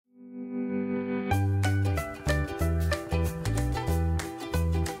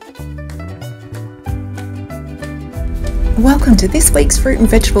Welcome to this week's fruit and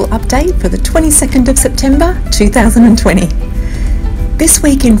vegetable update for the 22nd of September 2020. This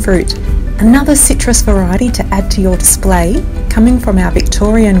week in fruit, another citrus variety to add to your display coming from our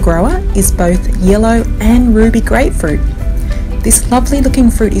Victorian grower is both yellow and ruby grapefruit. This lovely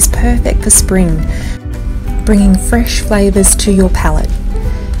looking fruit is perfect for spring, bringing fresh flavours to your palate.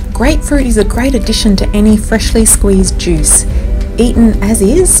 Grapefruit is a great addition to any freshly squeezed juice, eaten as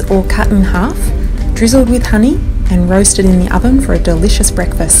is or cut in half, drizzled with honey and roasted in the oven for a delicious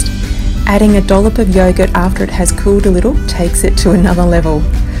breakfast. Adding a dollop of yogurt after it has cooled a little takes it to another level.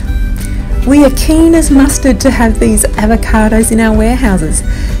 We are keen as mustard to have these avocados in our warehouses.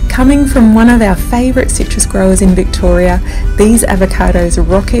 Coming from one of our favourite citrus growers in Victoria, these avocados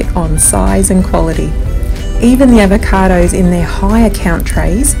rocket on size and quality. Even the avocados in their higher count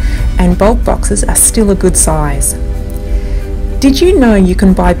trays and bulk boxes are still a good size. Did you know you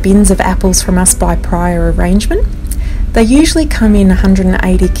can buy bins of apples from us by prior arrangement? They usually come in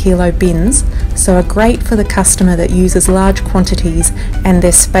 180 kilo bins, so are great for the customer that uses large quantities and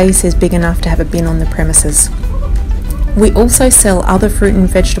their space is big enough to have a bin on the premises. We also sell other fruit and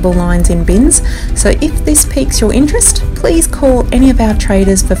vegetable lines in bins, so if this piques your interest, please call any of our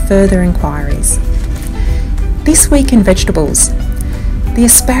traders for further inquiries. This week in vegetables, the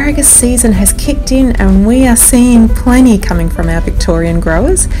asparagus season has kicked in and we are seeing plenty coming from our Victorian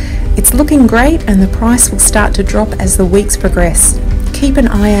growers. It's looking great and the price will start to drop as the weeks progress. Keep an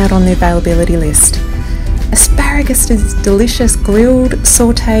eye out on the availability list. Asparagus is delicious grilled,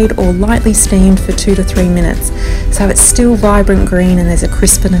 sautéed or lightly steamed for 2 to 3 minutes, so it's still vibrant green and there's a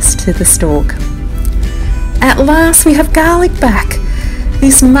crispness to the stalk. At last we have garlic back.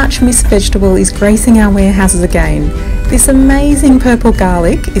 This much missed vegetable is gracing our warehouses again. This amazing purple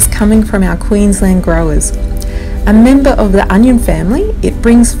garlic is coming from our Queensland growers. A member of the onion family, it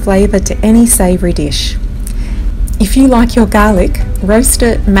brings flavour to any savoury dish. If you like your garlic, roast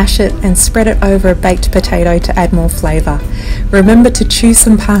it, mash it and spread it over a baked potato to add more flavour. Remember to chew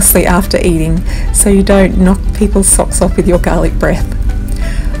some parsley after eating so you don't knock people's socks off with your garlic breath.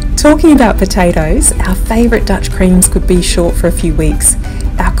 Talking about potatoes, our favourite Dutch creams could be short for a few weeks.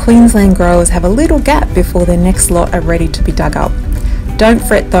 Our Queensland growers have a little gap before their next lot are ready to be dug up. Don't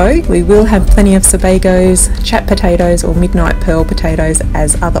fret though, we will have plenty of Sebagos, chat potatoes or midnight pearl potatoes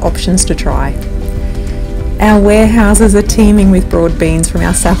as other options to try. Our warehouses are teeming with broad beans from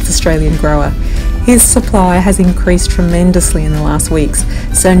our South Australian grower. His supply has increased tremendously in the last weeks,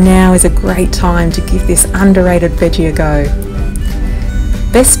 so now is a great time to give this underrated veggie a go.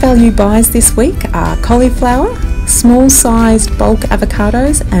 Best value buys this week are cauliflower, small-sized bulk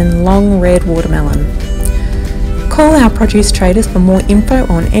avocados and long red watermelon. Call our produce traders for more info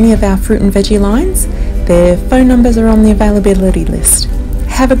on any of our fruit and veggie lines. Their phone numbers are on the availability list.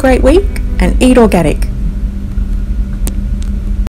 Have a great week and eat organic.